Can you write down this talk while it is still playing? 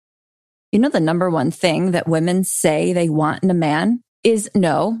You know, the number one thing that women say they want in a man is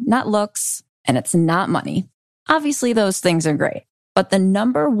no, not looks, and it's not money. Obviously, those things are great. But the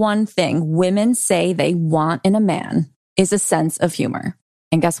number one thing women say they want in a man is a sense of humor.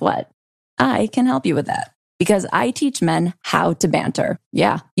 And guess what? I can help you with that because I teach men how to banter.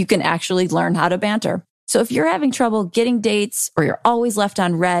 Yeah, you can actually learn how to banter. So if you're having trouble getting dates or you're always left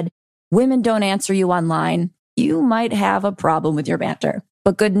on red, women don't answer you online, you might have a problem with your banter.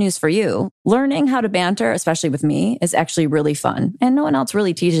 But good news for you, learning how to banter, especially with me, is actually really fun. And no one else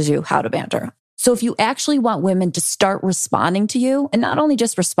really teaches you how to banter. So if you actually want women to start responding to you, and not only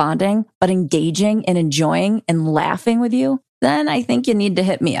just responding, but engaging and enjoying and laughing with you, then I think you need to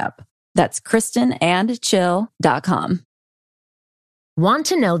hit me up. That's KristenandChill.com. Want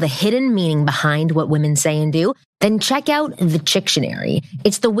to know the hidden meaning behind what women say and do? Then check out the Chictionary.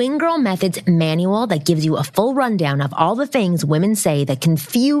 It's the Wing Girl Method's manual that gives you a full rundown of all the things women say that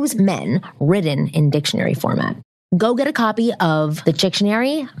confuse men, written in dictionary format. Go get a copy of the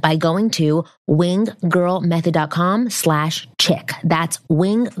Chictionary by going to winggirlmethod.com/chick. That's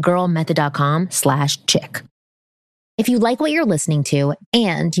winggirlmethod.com/chick. If you like what you're listening to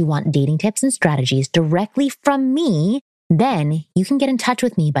and you want dating tips and strategies directly from me, then you can get in touch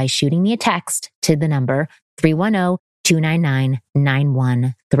with me by shooting me a text to the number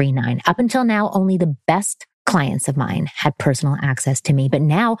 310-299-9139. Up until now, only the best clients of mine had personal access to me. But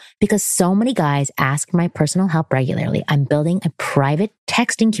now, because so many guys ask for my personal help regularly, I'm building a private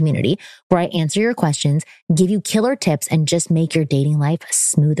texting community where I answer your questions, give you killer tips, and just make your dating life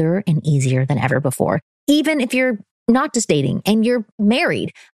smoother and easier than ever before. Even if you're not just dating and you're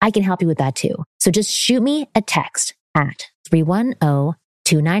married, I can help you with that too. So just shoot me a text at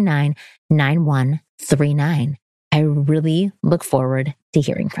 310-299-9139. I really look forward to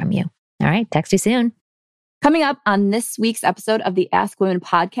hearing from you. All right, text you soon. Coming up on this week's episode of the Ask Women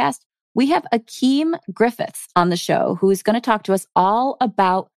podcast, we have Akeem Griffiths on the show, who is going to talk to us all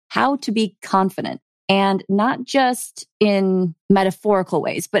about how to be confident, and not just in metaphorical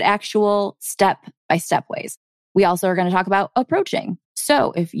ways, but actual step-by-step ways. We also are going to talk about approaching.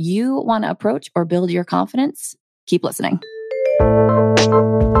 So if you want to approach or build your confidence, keep listening.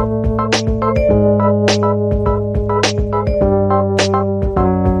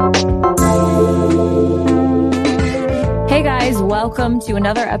 Hey guys, welcome to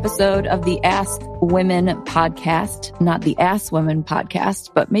another episode of the Ask Women podcast. Not the Ask Women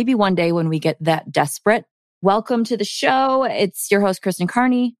podcast, but maybe one day when we get that desperate. Welcome to the show. It's your host, Kristen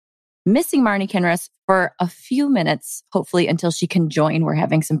Carney, missing Marnie Kinrys for a few minutes, hopefully until she can join. We're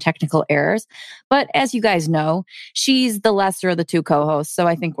having some technical errors. But as you guys know, she's the lesser of the two co-hosts, so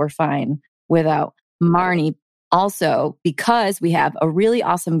I think we're fine without Marnie. Also, because we have a really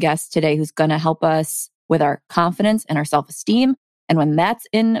awesome guest today who's going to help us with our confidence and our self-esteem. And when that's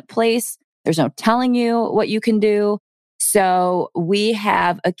in place, there's no telling you what you can do. So we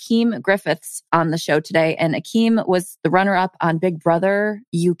have Akeem Griffiths on the show today. And Akeem was the runner-up on Big Brother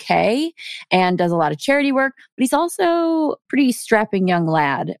UK and does a lot of charity work, but he's also a pretty strapping young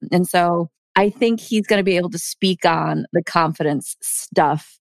lad. And so I think he's going to be able to speak on the confidence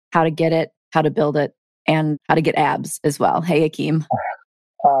stuff, how to get it, how to build it, and how to get abs as well. Hey, Akeem.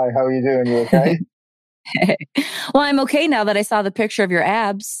 Hi, how are you doing? You okay? Hey. Well, I'm okay now that I saw the picture of your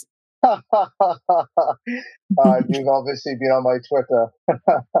abs. You've obviously been on my Twitter.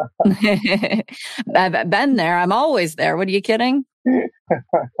 I've been there. I'm always there. What are you kidding?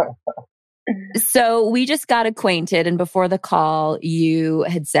 So we just got acquainted. And before the call, you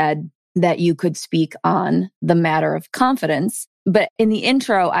had said that you could speak on the matter of confidence. But in the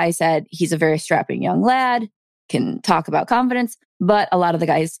intro, I said, he's a very strapping young lad, can talk about confidence. But a lot of the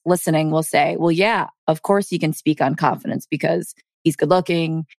guys listening will say, well, yeah, of course he can speak on confidence because he's good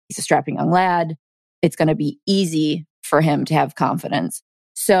looking. He's a strapping young lad. It's going to be easy for him to have confidence.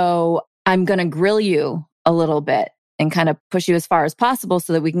 So I'm going to grill you a little bit and kind of push you as far as possible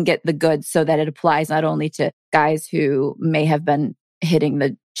so that we can get the goods, so that it applies not only to guys who may have been hitting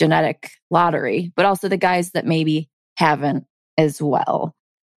the genetic lottery, but also the guys that maybe haven't as well.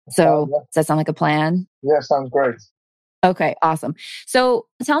 So does that sound like a plan? Yeah, sounds great. Okay, awesome. So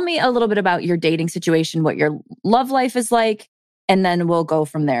tell me a little bit about your dating situation, what your love life is like, and then we'll go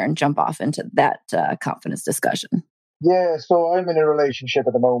from there and jump off into that confidence discussion. Yeah, so I'm in a relationship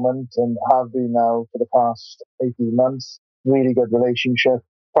at the moment and have been now for the past 18 months. Really good relationship.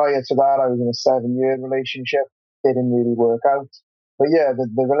 Prior to that, I was in a 7-year relationship. Didn't really work out. But yeah,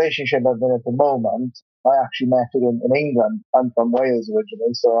 the relationship I've been at the moment, I actually met it in England. I'm from Wales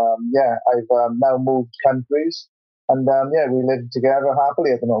originally. So I've now moved countries. And we live together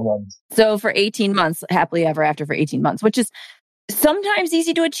happily at the moment. So for 18 months, happily ever after for 18 months, which is sometimes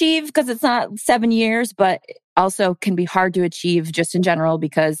easy to achieve because it's not 7 years, but also can be hard to achieve just in general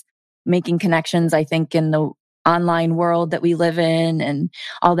because making connections, I think, in the online world that we live in and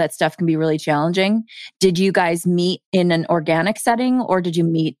all that stuff can be really challenging. Did you guys meet in an organic setting or did you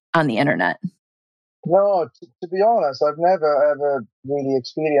meet on the internet? No, to be honest, I've never ever really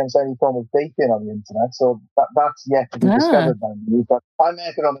experienced any form of dating on the internet, so that's yet to be discovered by me. But I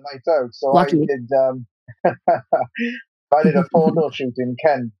met her on the night out, so Lucky. I did a photo shoot in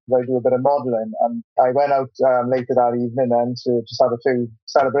Kent where I do a bit of modelling, and I went out later that evening then to just have a few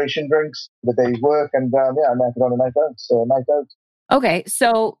celebration drinks, the day's work, and I met her on the night out. So night out. Okay,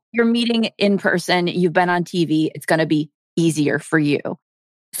 so you're meeting in person. You've been on TV. It's going to be easier for you.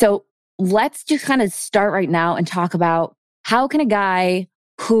 So let's just kind of start right now and talk about how can a guy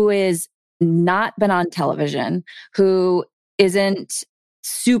who is not been on television, who isn't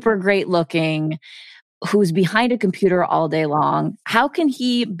super great looking, who's behind a computer all day long, how can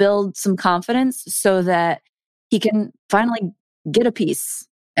he build some confidence so that he can finally get a piece,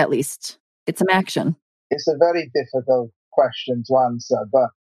 at least get some action? It's a very difficult question to answer, but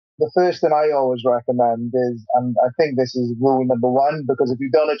the first thing I always recommend is, and I think this is rule number one, because if you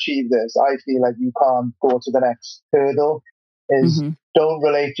don't achieve this, I feel like you can't go to the next hurdle, is don't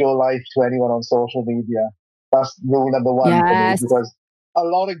relate your life to anyone on social media. That's rule number one for me, because a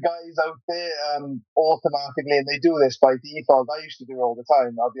lot of guys out there automatically, and they do this by default. I used to do it all the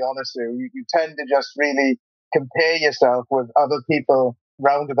time, I'll be honest with you. You tend to just really compare yourself with other people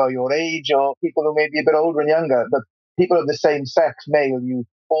round about your age or people who may be a bit older and younger, but people of the same sex, male, you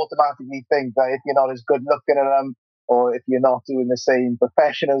automatically think that if you're not as good looking as them or if you're not doing the same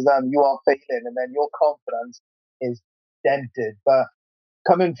profession as them, you are failing, and then your confidence is dented. But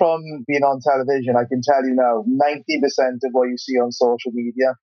coming from being on television, I can tell you now, 90% of what you see on social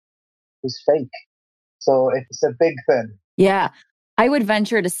media is fake. So it's a big thing. Yeah. I would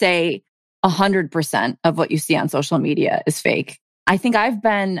venture to say 100% of what you see on social media is fake. I think I've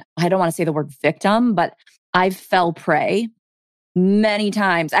been, I don't want to say the word victim, but I've fell prey many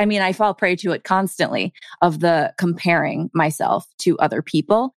times. I mean, I fall prey to it constantly of the comparing myself to other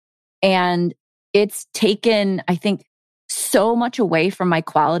people. And it's taken, I think, so much away from my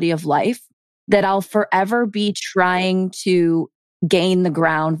quality of life that I'll forever be trying to gain the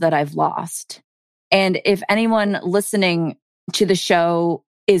ground that I've lost. And if anyone listening to the show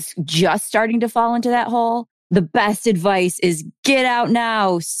is just starting to fall into that hole, the best advice is get out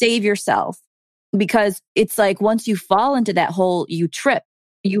now, save yourself. Because it's like once you fall into that hole, you trip,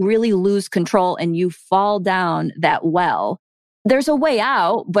 you really lose control and you fall down that well. There's a way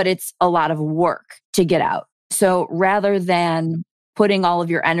out, but it's a lot of work to get out. So rather than putting all of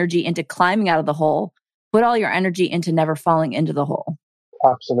your energy into climbing out of the hole, put all your energy into never falling into the hole.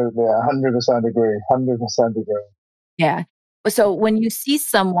 Absolutely. 100% agree. 100% agree. Yeah. So when you see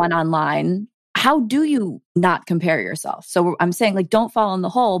someone online, how do you not compare yourself? So I'm saying like, don't fall in the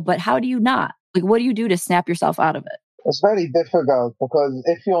hole, but how do you not? Like, what do you do to snap yourself out of it? It's very difficult because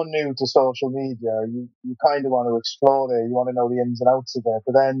if you're new to social media, you kind of want to explore it. You want to know the ins and outs of it.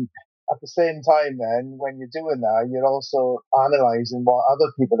 But then at the same time, then when you're doing that, you're also analyzing what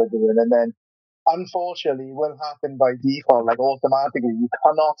other people are doing. And then unfortunately, it will happen by default, like automatically. You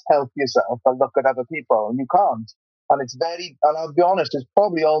cannot help yourself but look at other people, and you can't. And and I'll be honest, it's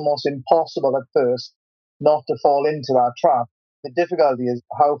probably almost impossible at first not to fall into that trap. The difficulty is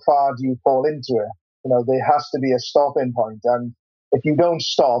how far do you fall into it? There has to be a stopping point. And if you don't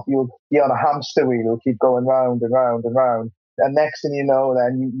stop, you'll be on a hamster wheel. You'll keep going round and round and round. And next thing you know,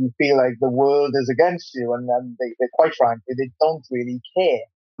 then you feel like the world is against you. And then they quite frankly, they don't really care.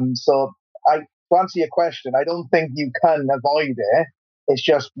 And so to answer your question, I don't think you can avoid it. It's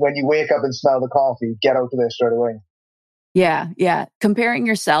just when you wake up and smell the coffee, get out of there straight away. Yeah, yeah. Comparing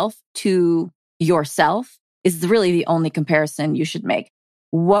yourself to yourself is really the only comparison you should make.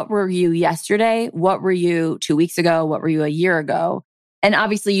 What were you yesterday? What were you 2 weeks ago? What were you a year ago? And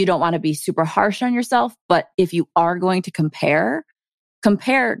obviously you don't want to be super harsh on yourself, but if you are going to compare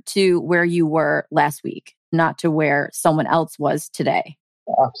to where you were last week, not to where someone else was today.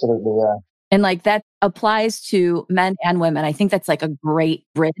 Absolutely, yeah. And like that applies to men and women. I think that's like a great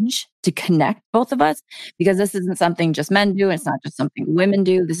bridge to connect both of us because this isn't something just men do. It's not just something women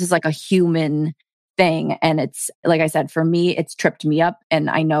do. This is like a human thing. And it's, like I said, for me, it's tripped me up. And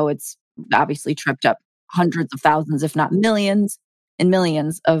I know it's obviously tripped up hundreds of thousands, if not millions and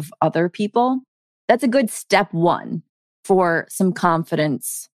millions of other people. That's a good step one for some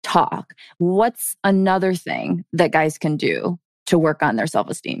confidence talk. What's another thing that guys can do to work on their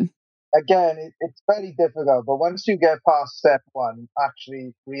self-esteem? Again, it's very difficult, but once you get past step one,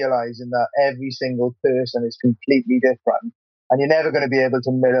 actually realizing that every single person is completely different and you're never going to be able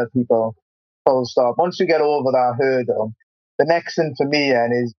to mirror people full stop. Once you get over that hurdle, the next thing for me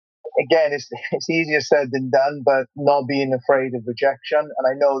then is, again, it's easier said than done, but not being afraid of rejection. And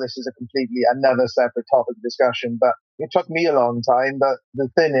I know this is a completely another separate topic of discussion, but it took me a long time. But the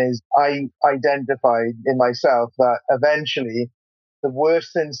thing is, I identified in myself that eventually the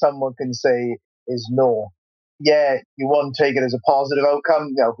worst thing someone can say is no. Yeah, you won't take it as a positive outcome.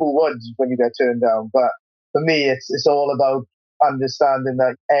 You know, who would when you get turned down? But for me, it's all about understanding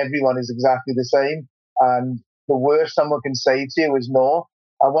that everyone is exactly the same. And the worst someone can say to you is no.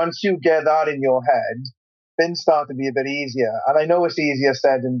 And once you get that in your head, things start to be a bit easier. And I know it's easier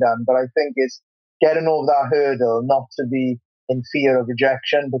said than done, but I think it's getting over that hurdle, not to be in fear of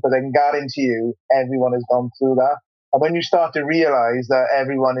rejection, because I can guarantee you everyone has gone through that. And when you start to realize that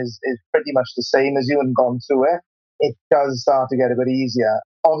everyone is pretty much the same as you and gone through it, it does start to get a bit easier.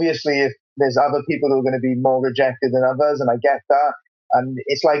 Obviously, if there's other people who are going to be more rejected than others, and I get that, and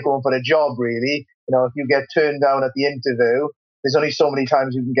it's like going for a job, really. You know, if you get turned down at the interview, there's only so many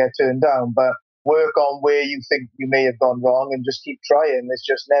times you can get turned down, but work on where you think you may have gone wrong and just keep trying. It's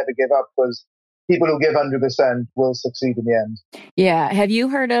just never give up, because people who give 100% will succeed in the end. Yeah. Have you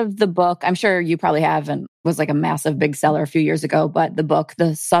heard of the book? I'm sure you probably have, and was like a massive big seller a few years ago, but the book,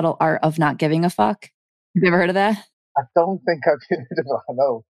 The Subtle Art of Not Giving a Fuck. Have you ever heard of that? I don't think I've heard of it.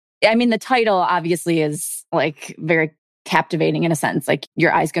 No. I mean, the title obviously is like very captivating in a sense, like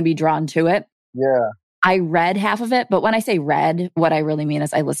your eye's going to be drawn to it. Yeah. I read half of it, but when I say read, what I really mean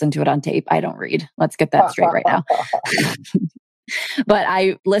is I listened to it on tape. I don't read. Let's get that straight right now. But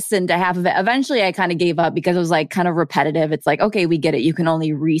I listened to half of it. Eventually, I kind of gave up because it was like kind of repetitive. It's like, okay, we get it. You can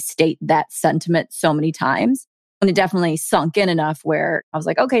only restate that sentiment so many times. And it definitely sunk in enough where I was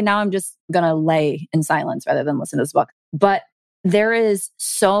like, okay, now I'm just going to lay in silence rather than listen to this book. But there is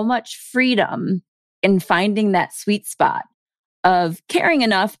so much freedom in finding that sweet spot of caring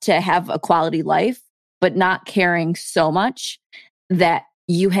enough to have a quality life, but not caring so much that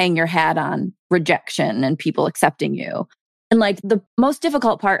you hang your hat on rejection and people accepting you. And like the most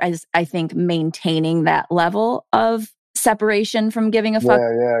difficult part is, I think, maintaining that level of separation from giving a fuck.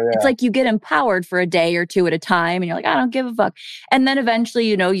 Yeah. It's like you get empowered for a day or two at a time and you're like, I don't give a fuck. And then eventually,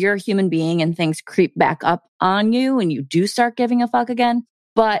 you know, you're a human being and things creep back up on you and you do start giving a fuck again.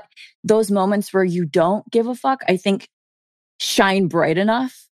 But those moments where you don't give a fuck, I think, shine bright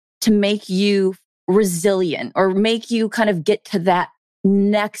enough to make you resilient or make you kind of get to that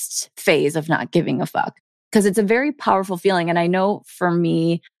next phase of not giving a fuck. Because it's a very powerful feeling. And I know for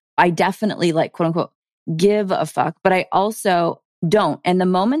me, I definitely like, quote unquote, give a fuck, but I also don't. And the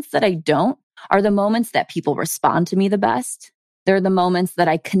moments that I don't are the moments that people respond to me the best. They're the moments that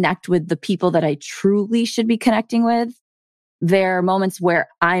I connect with the people that I truly should be connecting with. They're moments where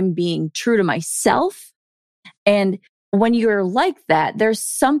I'm being true to myself. And when you're like that, there's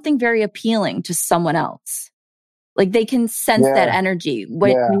something very appealing to someone else. Like they can sense that energy.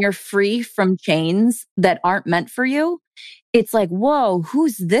 When you're free from chains that aren't meant for you, it's like, whoa,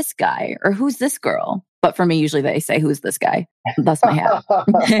 who's this guy or who's this girl? But for me, usually they say, who's this guy? That's my hat.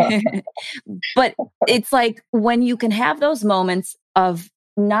 But it's like when you can have those moments of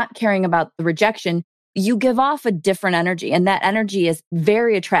not caring about the rejection, you give off a different energy. And that energy is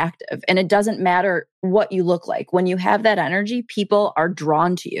very attractive. And it doesn't matter what you look like. When you have that energy, people are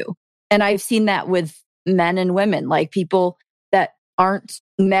drawn to you. And I've seen that with men and women, like people that aren't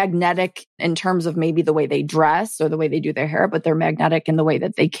magnetic in terms of maybe the way they dress or the way they do their hair, but they're magnetic in the way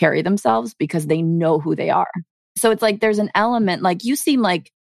that they carry themselves because they know who they are. So it's like there's an element, like you seem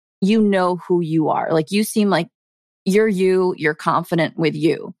like you know who you are. Like you seem like you're confident with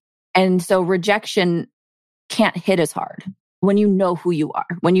you. And so rejection can't hit as hard when you know who you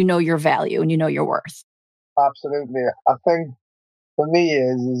are, when you know your value and you know your worth. Absolutely. I think for me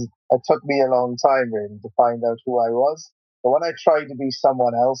is it took me a long time really to find out who I was. But when I try to be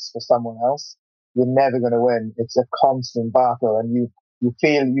someone else for someone else, you're never going to win. It's a constant battle, and you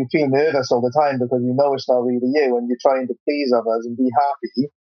feel nervous all the time because you know it's not really you, and you're trying to please others and be happy.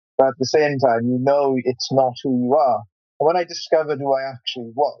 But at the same time, you know it's not who you are. And when I discovered who I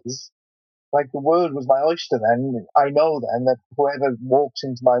actually was, like the world was my oyster then. I know then that whoever walks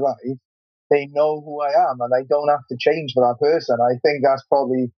into my life, they know who I am, and I don't have to change for that person. I think that's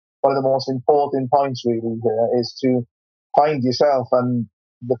probably one of the most important points really here is to find yourself, and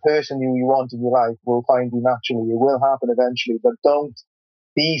the person you want in your life will find you naturally. It will happen eventually, but don't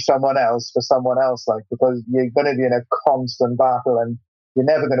be someone else for someone else, like, because you're going to be in a constant battle and you're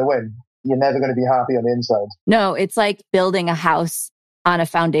never going to win. You're never going to be happy on the inside. No, it's like building a house on a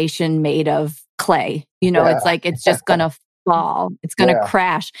foundation made of clay. You know, it's like, it's just going to fall. It's going to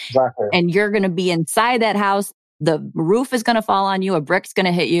crash. Exactly. And you're going to be inside that house, the roof is going to fall on you, a brick's going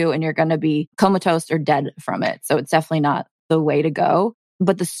to hit you, and you're going to be comatose or dead from it. So it's definitely not the way to go.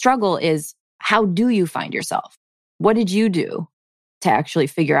 But the struggle is, how do you find yourself? What did you do to actually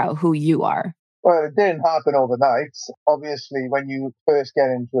figure out who you are? Well, it didn't happen overnight. Obviously, when you first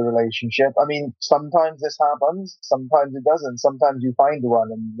get into a relationship, I mean, sometimes this happens, sometimes it doesn't. Sometimes you find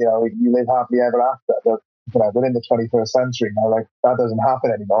one and, you live happily ever after. But, we're in the 21st century now, like, that doesn't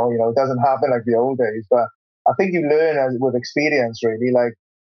happen anymore. It doesn't happen like the old days. But I think you learn with experience, really. Like,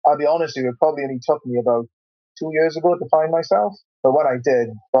 I'll be honest with you, it probably only took me about 2 years ago to find myself. But when I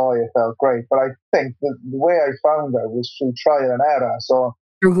did, boy, it felt great. But I think the way I found out was through trial and error. So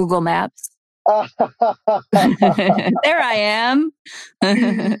through Google Maps. There I am.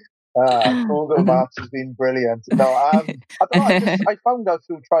 Google Maps has been brilliant. No, I found out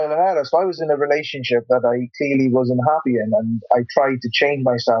through trial and error. So I was in a relationship that I clearly wasn't happy in, and I tried to change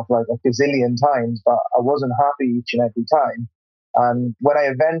myself like a gazillion times, but I wasn't happy each and every time. And when I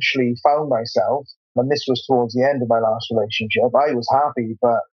eventually found myself, and this was towards the end of my last relationship, I was happy,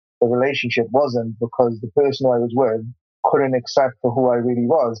 but the relationship wasn't, because the person I was with couldn't accept for who I really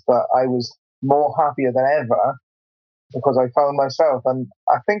was. But I was more happier than ever because I found myself. And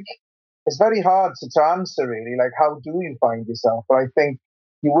I think it's very hard to answer, really, like, how do you find yourself? But I think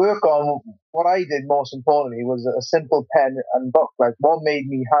you work on, what I did most importantly was a simple pen and book, like what made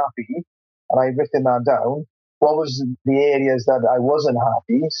me happy, and I've written that down. What was the areas that I wasn't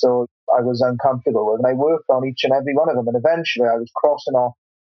happy, so I was uncomfortable with, and I worked on each and every one of them. And eventually I was crossing off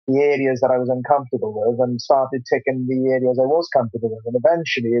the areas that I was uncomfortable with and started ticking the areas I was comfortable with. And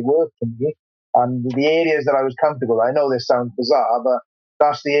eventually it worked for me. And the areas that I was comfortable with, I know this sounds bizarre, but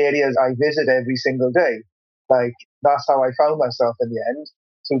that's the areas I visit every single day. Like, that's how I found myself in the end,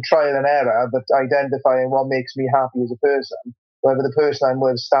 through trial and error, but identifying what makes me happy as a person, whether the person I'm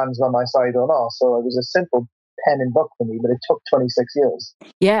with stands by my side or not. So it was a simple pen and book for me, but it took 26 years.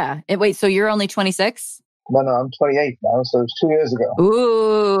 Yeah. Wait, so you're only 26? No, I'm 28 now, so it's 2 years ago.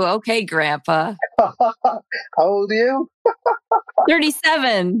 Ooh, okay, Grandpa. How old are you?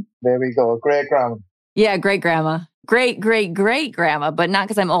 37. There we go. Great grandma. Yeah, great grandma. Great grandma, but not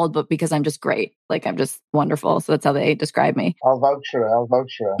because I'm old, but because I'm just great. Like, I'm just wonderful. So that's how they describe me. I'll vouch for her.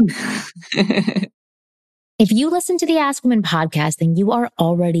 If you listen to the Ask Women podcast, then you are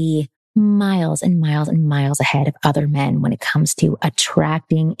already miles and miles and miles ahead of other men when it comes to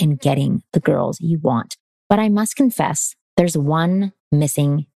attracting and getting the girls you want. But I must confess, there's one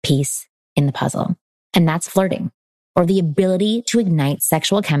missing piece in the puzzle, and that's flirting, or the ability to ignite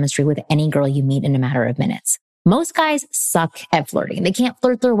sexual chemistry with any girl you meet in a matter of minutes. Most guys suck at flirting. They can't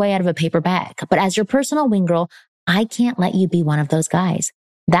flirt their way out of a paper bag. But as your personal wing girl, I can't let you be one of those guys.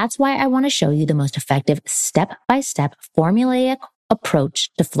 That's why I want to show you the most effective step-by-step formulaic approach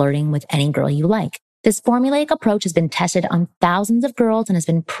to flirting with any girl you like. This formulaic approach has been tested on thousands of girls and has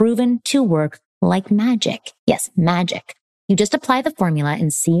been proven to work like magic. Yes, magic. You just apply the formula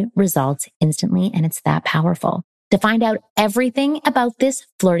and see results instantly, and it's that powerful. To find out everything about this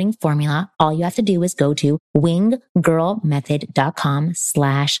flirting formula, all you have to do is go to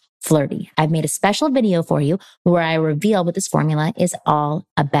winggirlmethod.com/flirty. I've made a special video for you where I reveal what this formula is all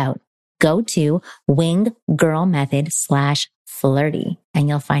about. Go to winggirlmethod/flirty and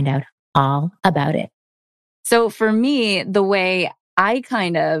you'll find out all about it. So for me, the way I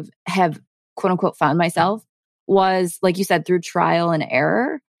kind of have, quote unquote, found myself was, like you said, through trial and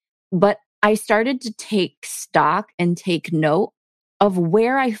error. But I started to take stock and take note of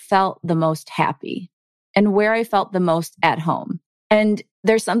where I felt the most happy and where I felt the most at home. And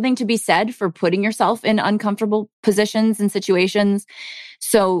there's something to be said for putting yourself in uncomfortable positions and situations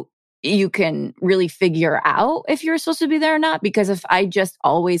so you can really figure out if you're supposed to be there or not. Because if I just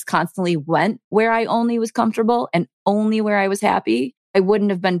always constantly went where I only was comfortable and only where I was happy, I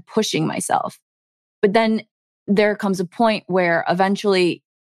wouldn't have been pushing myself. But then there comes a point where eventually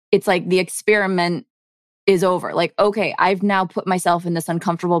it's like the experiment is over. Like, okay, I've now put myself in this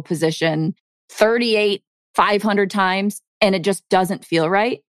uncomfortable position 500 times and it just doesn't feel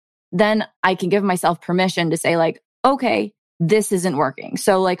right. Then I can give myself permission to say, like, okay, this isn't working.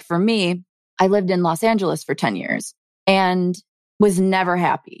 So like for me, I lived in Los Angeles for 10 years and was never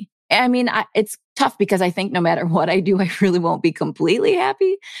happy. I mean, it's tough because I think no matter what I do, I really won't be completely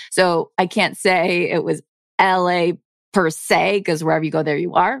happy. So I can't say it was LA per se, because wherever you go, there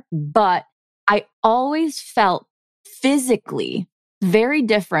you are. But I always felt physically very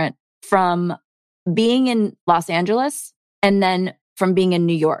different from being in Los Angeles and then from being in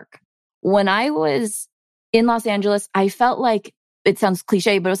New York. When I was in Los Angeles, I felt like, it sounds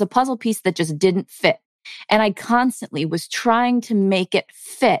cliche, but it was a puzzle piece that just didn't fit. And I constantly was trying to make it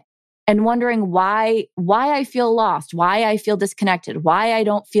fit. and wondering why I feel lost, why I feel disconnected, why I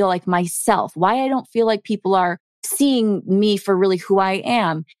don't feel like myself, why I don't feel like people are seeing me for really who I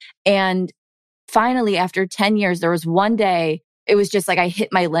am. And finally, after 10 years, there was one day, it was just like I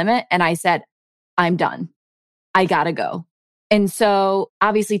hit my limit and I said, I'm done. I gotta go. And so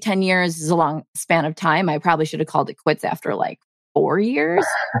obviously 10 years is a long span of time. I probably should have called it quits after like 4 years.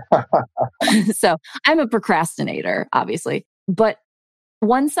 So I'm a procrastinator, obviously. But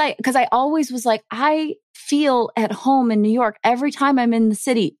because I always was like, I feel at home in New York. Every time I'm in the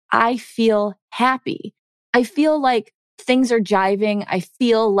city, I feel happy. I feel like things are jiving. I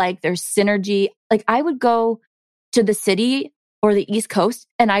feel like there's synergy. Like I would go to the city or the East Coast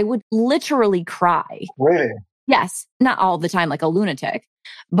and I would literally cry. Really? Yes, not all the time like a lunatic,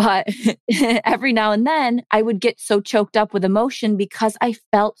 but every now and then I would get so choked up with emotion because I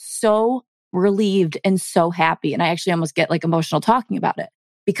felt so relieved and so happy. And I actually almost get like emotional talking about it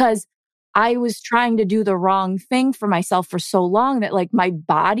because I was trying to do the wrong thing for myself for so long that like my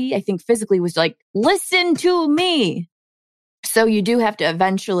body, I think physically was like, listen to me. So you do have to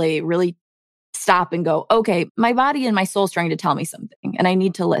eventually really stop and go, okay, my body and my soul is trying to tell me something and I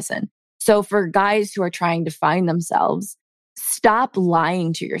need to listen. So for guys who are trying to find themselves, stop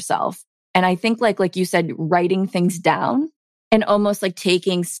lying to yourself. And I think like you said, writing things down and almost like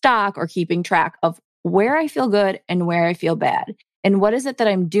taking stock or keeping track of where I feel good and where I feel bad. And what is it that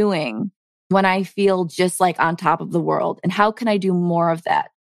I'm doing when I feel just like on top of the world? And how can I do more of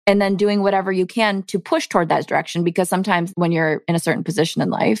that? And then doing whatever you can to push toward that direction. Because sometimes when you're in a certain position in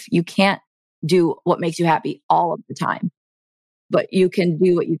life, you can't do what makes you happy all of the time. But you can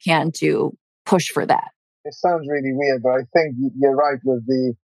do what you can to push for that. It sounds really weird, but I think you're right with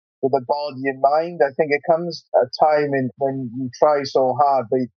the body and mind. I think it comes a time in when you try so hard,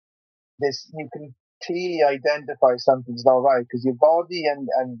 but you can clearly identify something's not right because your body and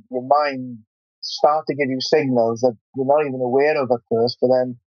your mind start to give you signals that you're not even aware of at first, but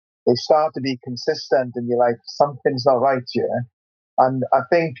then they start to be consistent and you're like, something's not right here. And I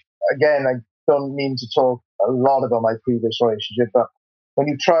think, again, I don't mean to talk a lot about my previous relationship, but when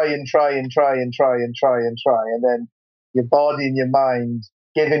you try and then your body and your mind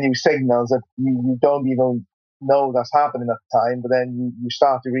giving you signals that you don't even know that's happening at the time, but then you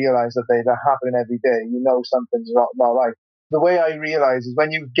start to realize that they're happening every day. You know something's not right. The way I realize is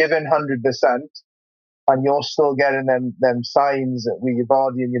when you've given 100% and you're still getting them signs with your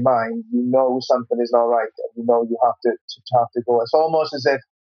body and your mind, you know something is not right, and you know you have to go. It's almost as if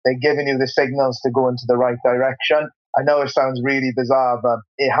they're giving you the signals to go into the right direction. I know it sounds really bizarre, but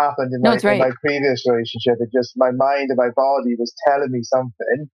it happened in my previous relationship. It just, my mind and my body was telling me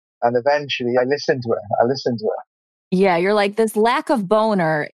something, and eventually I listened to it. Yeah, you're like, this lack of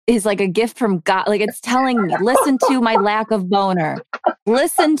boner is like a gift from God. Like it's telling me, listen to my lack of boner.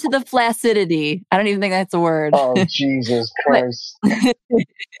 Listen to the flaccidity. I don't even think that's a word. Oh, Jesus Christ.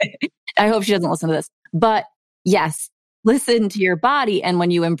 I hope she doesn't listen to this. But yes, listen to your body. And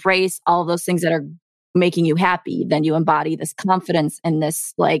when you embrace all of those things that are making you happy, then you embody this confidence and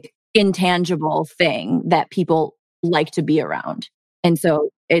this like intangible thing that people like to be around. And so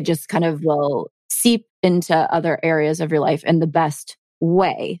it just kind of will seep into other areas of your life in the best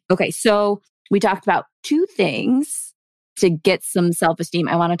way. Okay, so we talked about 2 things to get some self-esteem.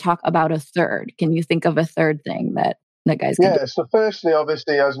 I want to talk about a third. Can you think of a third thing that guys can do? So firstly,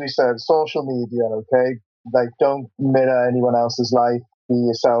 obviously, as we said, social media, okay? Like, don't mirror anyone else's life. Be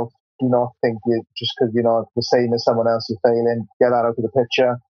yourself. Do not think just because you're not the same as someone else, you're failing. Get that out of the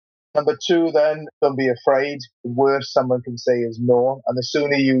picture. Number 2, then, don't be afraid. The worst someone can say is no. And the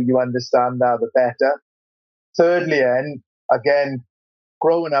sooner you understand that, the better. Thirdly, and again,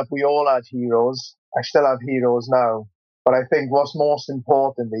 growing up, we all had heroes. I still have heroes now. But I think what's most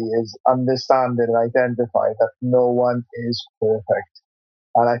importantly is understanding and identify that no one is perfect.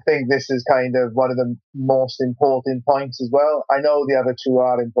 And I think this is kind of one of the most important points as well. I know the other 2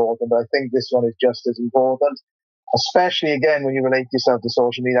 are important, but I think this one is just as important. Especially, again, when you relate yourself to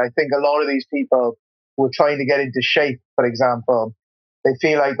social media. I think a lot of these people who are trying to get into shape, for example, they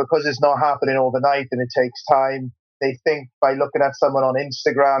feel like because it's not happening overnight and it takes time, they think by looking at someone on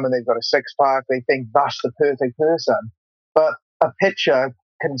Instagram and they've got a 6-pack, they think that's the perfect person. But a picture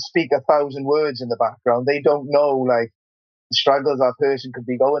can speak 1,000 words in the background. They don't know, like, the struggles that person could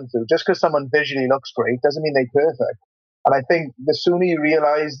be going through. Just because someone visually looks great doesn't mean they're perfect. And I think the sooner you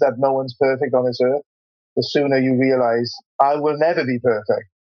realize that no one's perfect on this earth, the sooner you realize I will never be perfect,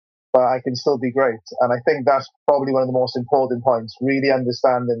 but I can still be great. And I think that's probably one of the most important points, really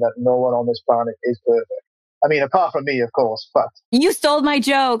understanding that no one on this planet is perfect. I mean, apart from me, of course, but... You stole my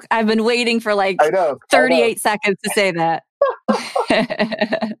joke. I've been waiting for like 38 seconds to say that.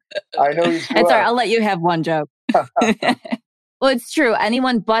 I know you too That's all right. well. I'll let you have one joke. Well, it's true.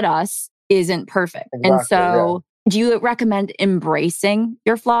 Anyone but us isn't perfect. Exactly, And so do you recommend embracing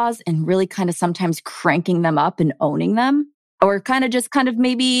your flaws and really kind of sometimes cranking them up and owning them? Or kind of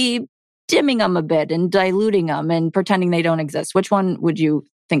maybe dimming them a bit and diluting them and pretending they don't exist? Which one would you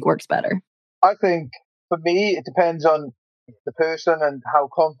think works better? I think for me, it depends on the person and how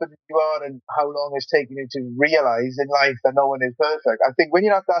confident you are and how long it's taken you to realize in life that no one is perfect. I think when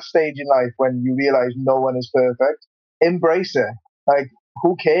you're at that stage in life when you realize no one is perfect, embrace it. Like,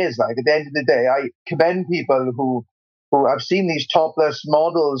 who cares? Like, at the end of the day, I commend people who I've seen these topless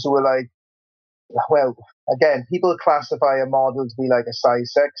models who are like, well, again, people classify a model to be like a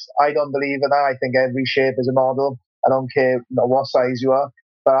size 6. I don't believe in that. I think every shape is a model. I don't care what size you are.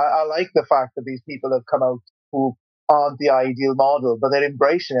 But I like the fact that these people have come out who aren't the ideal model, but they're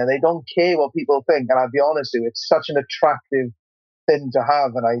embracing it. They don't care what people think. And I'll be honest with you, it's such an attractive thing to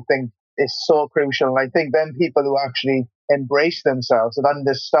have. And I think it's so crucial. And I think then people who actually embrace themselves and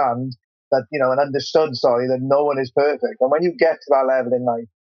understand that, and understood, that no one is perfect. And when you get to that level in life,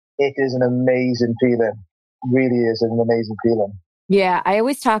 it is an amazing feeling. It really is an amazing feeling. Yeah, I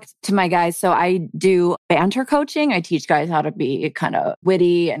always talk to my guys. So I do banter coaching. I teach guys how to be kind of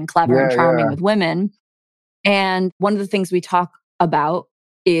witty and clever and charming with women. And one of the things we talk about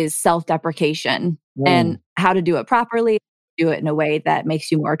is self-deprecation and how to do it properly, do it in a way that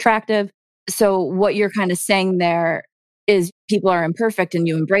makes you more attractive. So what you're kind of saying there is people are imperfect and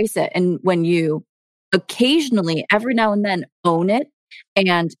you embrace it. And when you occasionally, every now and then, own it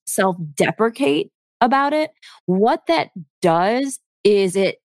and self-deprecate about it, what that does is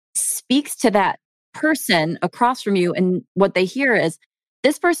it speaks to that person across from you. And what they hear is,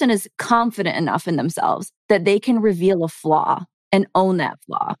 this person is confident enough in themselves that they can reveal a flaw and own that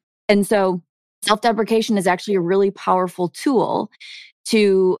flaw. And so self-deprecation is actually a really powerful tool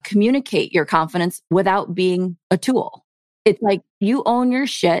to communicate your confidence without being a tool. It's like you own your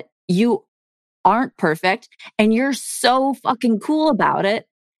shit, you aren't perfect, and you're so fucking cool about it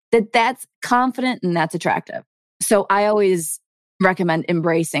that's confident and that's attractive. So I always recommend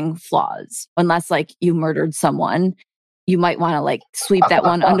embracing flaws, unless like you murdered someone. You might want to like sweep that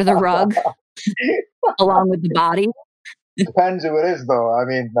one under the rug along with the body. Depends who it is, though. I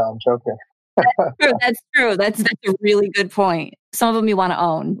mean, no, I'm joking. That's true. That's a really good point. Some of them you want to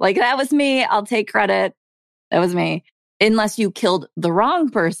own. Like, that was me. I'll take credit. That was me. Unless you killed the wrong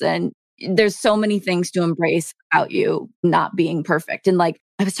person, there's so many things to embrace about you not being perfect. And like,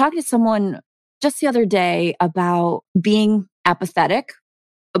 I was talking to someone just the other day about being apathetic,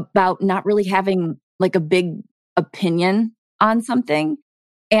 about not really having like a big opinion on something,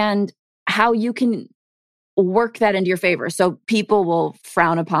 and how you can work that into your favor. So people will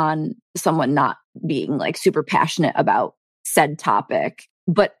frown upon someone not being like super passionate about said topic.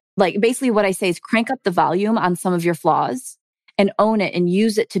 But like, basically what I say is crank up the volume on some of your flaws and own it and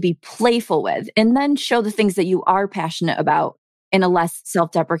use it to be playful with, and then show the things that you are passionate about in a less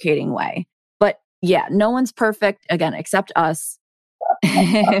self-deprecating way. But yeah, no one's perfect, again, except us.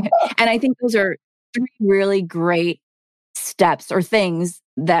 And I think those are 3 really great steps or things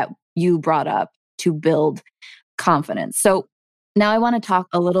that you brought up to build confidence. So now I want to talk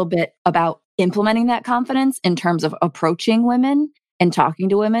a little bit about implementing that confidence in terms of approaching women and talking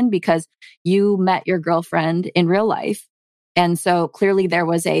to women, because you met your girlfriend in real life. And so clearly there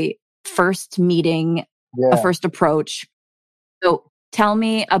was a first meeting, a first approach. So tell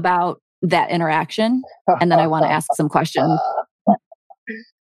me about that interaction. And then I want to ask some questions.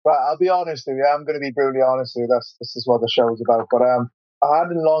 Right, I'll be honest with you. I'm going to be brutally honest with you. This is what the show is about. But I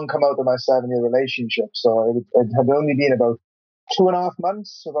hadn't long come out of my 7-year relationship, so it had only been about 2.5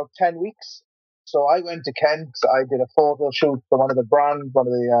 months, about 10 weeks. So I went to Kent. I did a photo shoot for one of the brands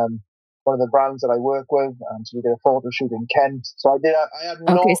that I work with, and so we did a photo shoot in Kent. So I had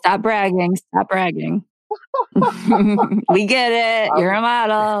no. Okay, stop bragging. Stop bragging. We get it. You're a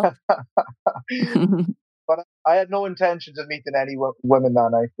model. But I had no intentions of meeting any women that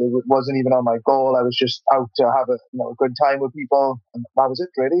night. It wasn't even on my goal. I was just out to have a good time with people, and that was it,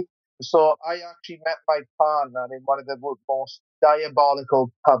 really. So I actually met my partner in one of the most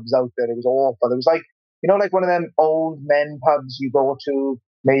diabolical pubs out there. It was awful. It was like, like one of them old men pubs you go to,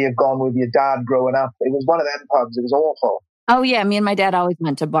 may have gone with your dad growing up. It was one of them pubs. It was awful. Oh, yeah. Me and my dad always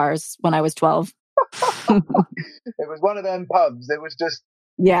went to bars when I was 12. It was one of them pubs. It was just...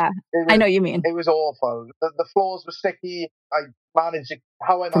 Yeah, I know what you mean. It was awful. The floors were sticky. I managed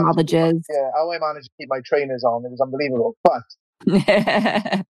all the jizz. How I managed to keep my trainers on. It was unbelievable. But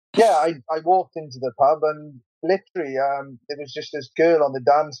yeah, I walked into the pub and literally, there was just this girl on the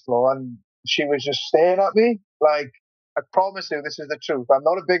dance floor, and she was just staring at me like, I promise you, this is the truth. I'm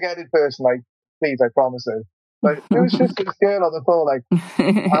not a big-headed person. Like, please, I promise you. But there was just this girl on the phone, like,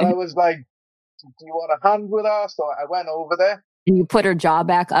 and I was like, "Do you want a hand with her?" So I went over there. And you put her jaw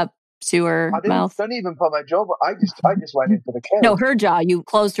back up to her mouth? Don't even put my jaw. I just went in for the kill. No, her jaw. You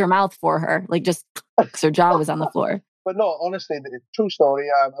closed her mouth for her, like just because her jaw was on the floor. But no, honestly, true story.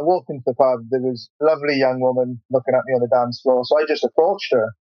 I walked into the pub. There was a lovely young woman looking at me on the dance floor. So I just approached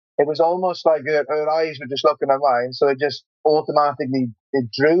her. It was almost like her eyes were just looking at mine. So it just automatically, it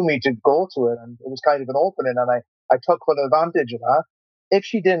drew me to go to her. And it was kind of an opening. And I took full advantage of that. If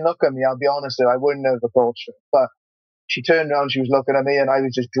she didn't look at me, I'll be honest with you, I wouldn't have approached her. But she turned around, she was looking at me, and I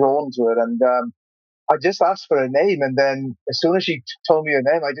was just drawn to her. And I just asked for her name, and then as soon as she told me her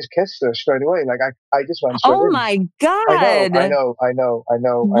name, I just kissed her straight away. Like I just went straight in. Oh my God. I know.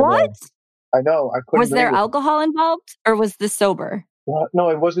 What? I know. I couldn't. Was there alcohol involved, or was this sober? No,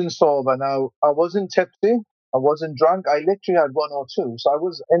 it wasn't sober. Now, I wasn't tipsy. I wasn't drunk. I literally had one or two. So I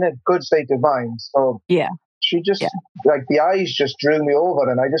was in a good state of mind. So yeah. She just, like, the eyes just drew me over,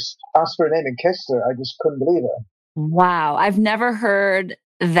 and I just asked for her name and kissed her. I just couldn't believe it. Wow. I've never heard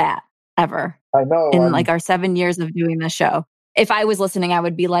that ever. I know. In like our 7 years of doing this show. If I was listening, I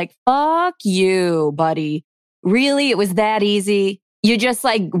would be like, fuck you, buddy. Really? It was that easy? You just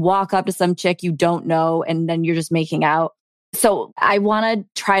like walk up to some chick you don't know, and then you're just making out. So I want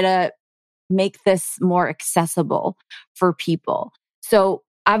to try to make this more accessible for people. So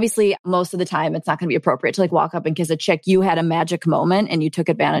obviously, most of the time, it's not going to be appropriate to like walk up and kiss a chick. You had a magic moment and you took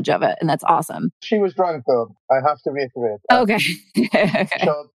advantage of it. And that's awesome. She was drunk, though. I have to reiterate that. Okay.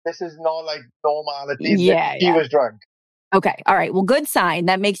 So this is not like normality. Yeah, she was drunk. Okay. All right. Well, good sign.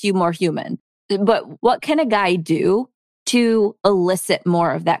 That makes you more human. But what can a guy do to elicit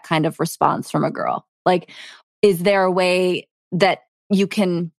more of that kind of response from a girl? Like, is there a way that you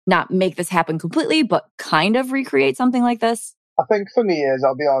can not make this happen completely, but kind of recreate something like this? I think for me is,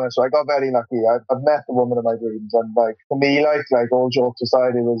 I'll be honest, I got very lucky. I've met the woman of my dreams, and like for me, like all jokes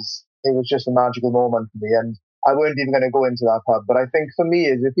aside, it was just a magical moment for me. And I weren't even going to go into that pub, but I think for me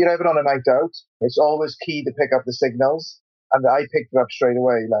is, if you're ever on a night out, it's always key to pick up the signals. And I picked it up straight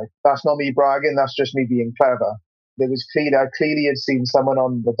away. Like, that's not me bragging, that's just me being clever. It was clear, I clearly had seen someone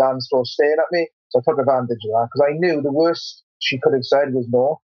on the dance floor staring at me, so I took advantage of that, because I knew the worst she could have said was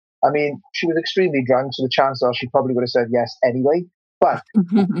no. I mean, she was extremely drunk, so the chances are she probably would have said yes anyway. But,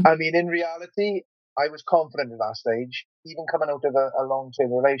 I mean, in reality, I was confident at that stage. Even coming out of a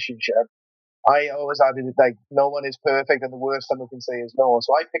long-term relationship, I always had it like, no one is perfect, and the worst someone can say is no.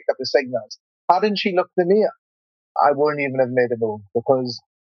 So I picked up the signals. Hadn't she looked at me, I wouldn't even have made a move, because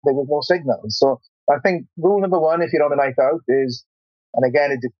there was no signals. So I think rule number one, if you're on a night out, is, and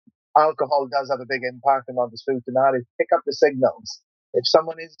again, alcohol does have a big impact and not disputing that, is pick up the signals. If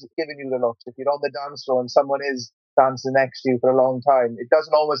someone is giving you the looks, if you're on the dance floor and someone is dancing next to you for a long time, it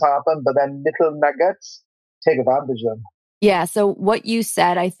doesn't always happen, but then little nuggets, take advantage of them. Yeah. So what you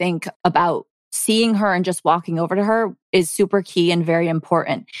said, I think, about seeing her and just walking over to her is super key and very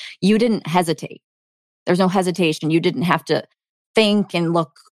important. You didn't hesitate. There's no hesitation. You didn't have to think and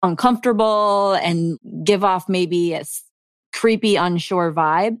look uncomfortable and give off maybe a creepy, unsure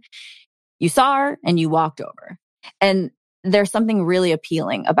vibe. You saw her and you walked over. And there's something really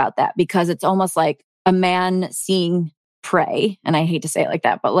appealing about that, because it's almost like a man seeing prey. And I hate to say it like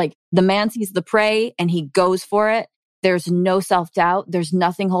that, but like the man sees the prey and he goes for it. There's no self-doubt. There's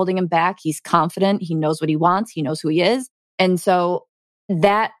nothing holding him back. He's confident. He knows what he wants. He knows who he is. And so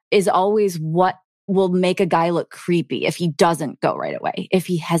that is always what will make a guy look creepy if he doesn't go right away, if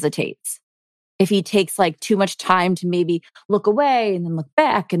he hesitates, if he takes like too much time to maybe look away and then look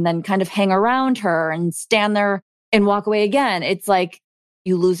back and then kind of hang around her and stand there and walk away again. It's like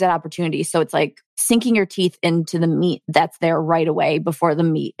you lose that opportunity. So it's like sinking your teeth into the meat that's there right away before the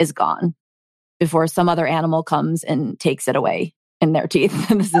meat is gone, before some other animal comes and takes it away in their teeth.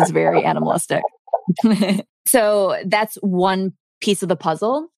 This is very animalistic. So that's one piece of the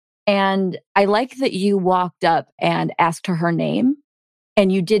puzzle. And I like that you walked up and asked her name,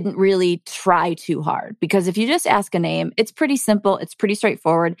 and you didn't really try too hard, because if you just ask a name, it's pretty simple, it's pretty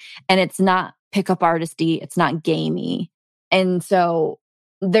straightforward, and it's not pickup artisty, it's not gamey. And so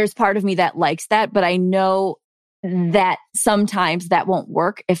there's part of me that likes that, but I know that sometimes that won't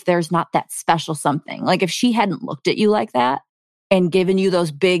work if there's not that special something. Like if she hadn't looked at you like that and given you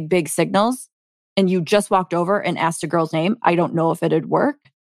those big, big signals, and you just walked over and asked a girl's name, I don't know if it'd work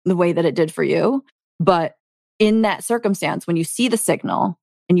the way that it did for you. But in that circumstance, when you see the signal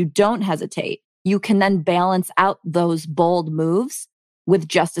and you don't hesitate, you can then balance out those bold moves with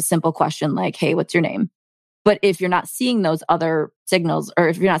just a simple question like, hey, what's your name? But if you're not seeing those other signals, or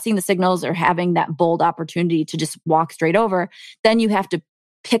if you're not seeing the signals or having that bold opportunity to just walk straight over, then you have to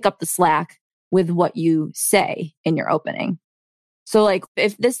pick up the slack with what you say in your opening. So like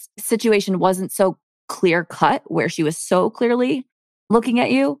if this situation wasn't so clear cut, where she was so clearly looking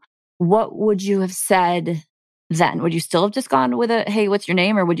at you, what would you have said then? Would you still have just gone with a, hey, what's your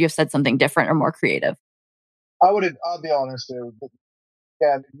name? Or would you have said something different or more creative? I'll be honest,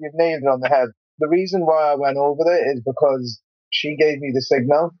 yeah, you've nailed it on the head. The reason why I went over there is because she gave me the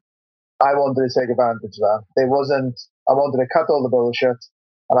signal. I wanted to take advantage of that. I wanted to cut all the bullshit,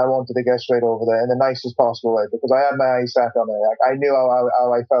 and I wanted to get straight over there in the nicest possible way, because I had my eyes set on it. Like, I knew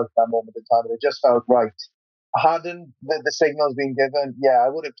how I felt at that moment in time, and it just felt right. Hadn't the signals been given, I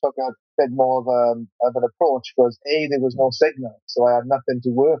would have took a bit more of an approach, because there was no signal, so I had nothing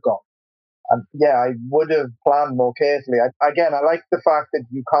to work on. And I would have planned more carefully. I like the fact that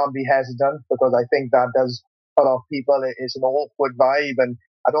you can't be hesitant, because I think that does put off people. It's an awkward vibe, and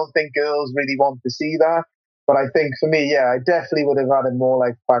I don't think girls really want to see that. But I think for me, I definitely would have had a more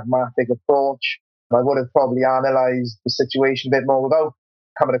like pragmatic approach. I would have probably analysed the situation a bit more without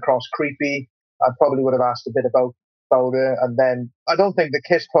coming across creepy. I probably would have asked a bit about it, and then I don't think the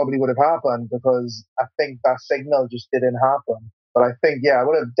kiss probably would have happened, because I think that signal just didn't happen. But I think, I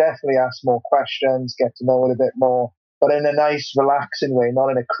would have definitely asked more questions, get to know it a bit more, but in a nice, relaxing way, not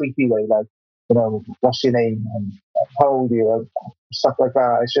in a creepy way, like, what's your name and how old are you, stuff like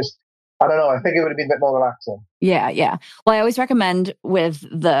that. It's just, I don't know. I think it would have been a bit more relaxing. Yeah. Well, I always recommend with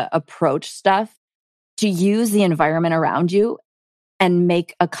the approach stuff to use the environment around you and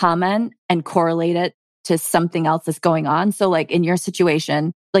make a comment and correlate it to something else that's going on. So like in your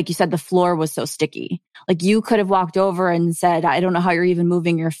situation, like you said, the floor was so sticky. Like you could have walked over and said, I don't know how you're even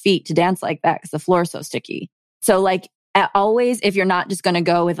moving your feet to dance like that because the floor is so sticky. So like always, if you're not just going to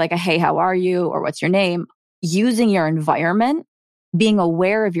go with like a, hey, how are you? Or what's your name? Using your environment, being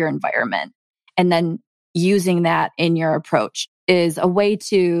aware of your environment, and then using that in your approach is a way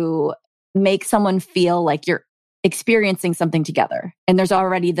to make someone feel like you're experiencing something together. And there's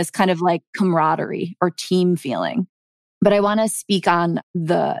already this kind of like camaraderie or team feeling. But I want to speak on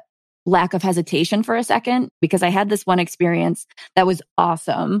the lack of hesitation for a second, because I had this one experience that was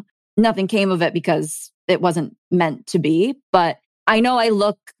awesome. Nothing came of it because it wasn't meant to be, but I know I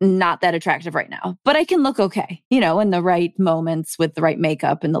look not that attractive right now, but I can look okay, in the right moments with the right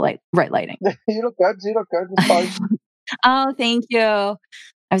makeup and the right lighting. You look good. It's fine. Oh, thank you.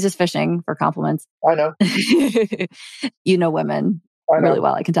 I was just fishing for compliments. I know. Women really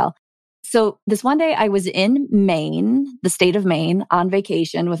well, I can tell. So this one day I was in Maine, the state of Maine, on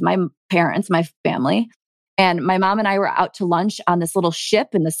vacation with my parents, my family. And my mom and I were out to lunch on this little ship,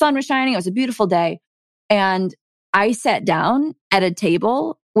 and the sun was shining. It was a beautiful day. And I sat down at a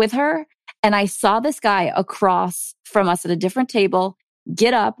table with her, and I saw this guy across from us at a different table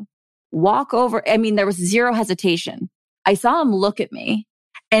get up, walk over. I mean, there was zero hesitation. I saw him look at me,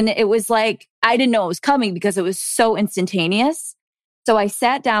 and it was like, I didn't know it was coming because it was so instantaneous. So I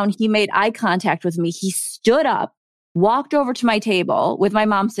sat down, he made eye contact with me. He stood up, walked over to my table with my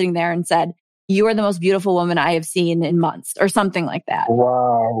mom sitting there and said, you are the most beautiful woman I have seen in months, or something like that.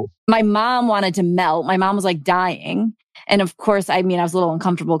 Wow. My mom wanted to melt. My mom was like dying. And of course, I was a little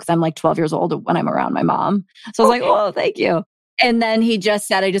uncomfortable because I'm like 12 years old when I'm around my mom. So I was like, oh, thank you. And then he just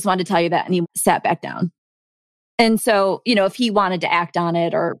said, I just wanted to tell you that. And he sat back down. And so, if he wanted to act on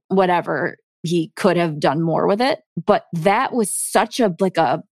it or whatever, he could have done more with it. But that was such a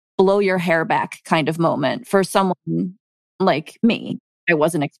blow your hair back kind of moment for someone like me. I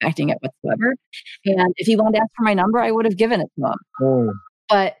wasn't expecting it whatsoever. And if he wanted to ask for my number, I would have given it to him.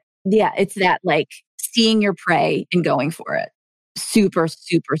 But it's that like seeing your prey and going for it. Super,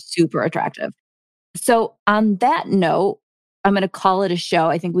 super, super attractive. So on that note, I'm going to call it a show.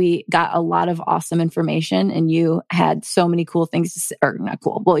 I think we got a lot of awesome information, and you had so many cool things to say, or not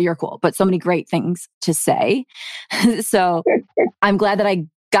cool. Well, you're cool, but so many great things to say. So I'm glad that I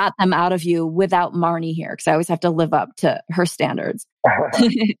got them out of you without Marnie here, because I always have to live up to her standards.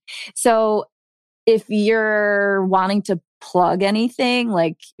 So if you're wanting to plug anything,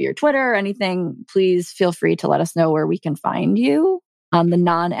 like your Twitter or anything, please feel free to let us know where we can find you on the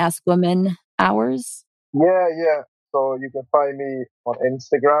Non-Ask Women hours. Yeah. So you can find me on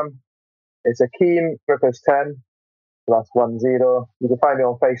Instagram. It's Akeem Griffiths 10. So that's 10. You can find me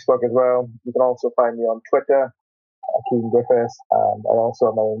on Facebook as well. You can also find me on Twitter, Akeem Griffiths. And I also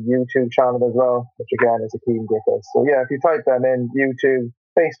have my own YouTube channel as well, which again is Akeem Griffiths. So if you type them in, YouTube,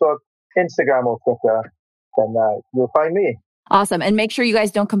 Facebook, Instagram or Twitter, then you'll find me. Awesome. And make sure you guys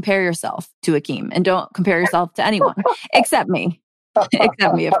don't compare yourself to Akeem, and don't compare yourself to anyone except me.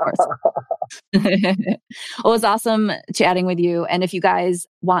 Except me, of course. Well, it was awesome chatting with you. And if you guys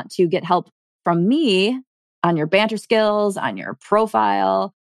want to get help from me on your banter skills, on your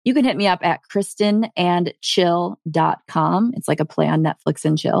profile, you can hit me up at kristenandchill.com. It's like a play on Netflix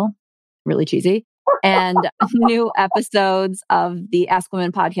and chill. Really cheesy. And new episodes of the Ask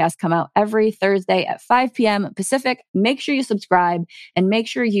Women podcast come out every Thursday at 5 p.m. Pacific. Make sure you subscribe and make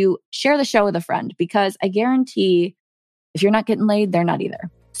sure you share the show with a friend, because I guarantee if you're not getting laid, they're not either.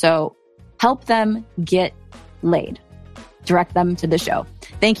 So help them get laid. Direct them to the show.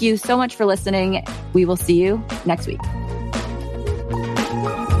 Thank you so much for listening. We will see you next week.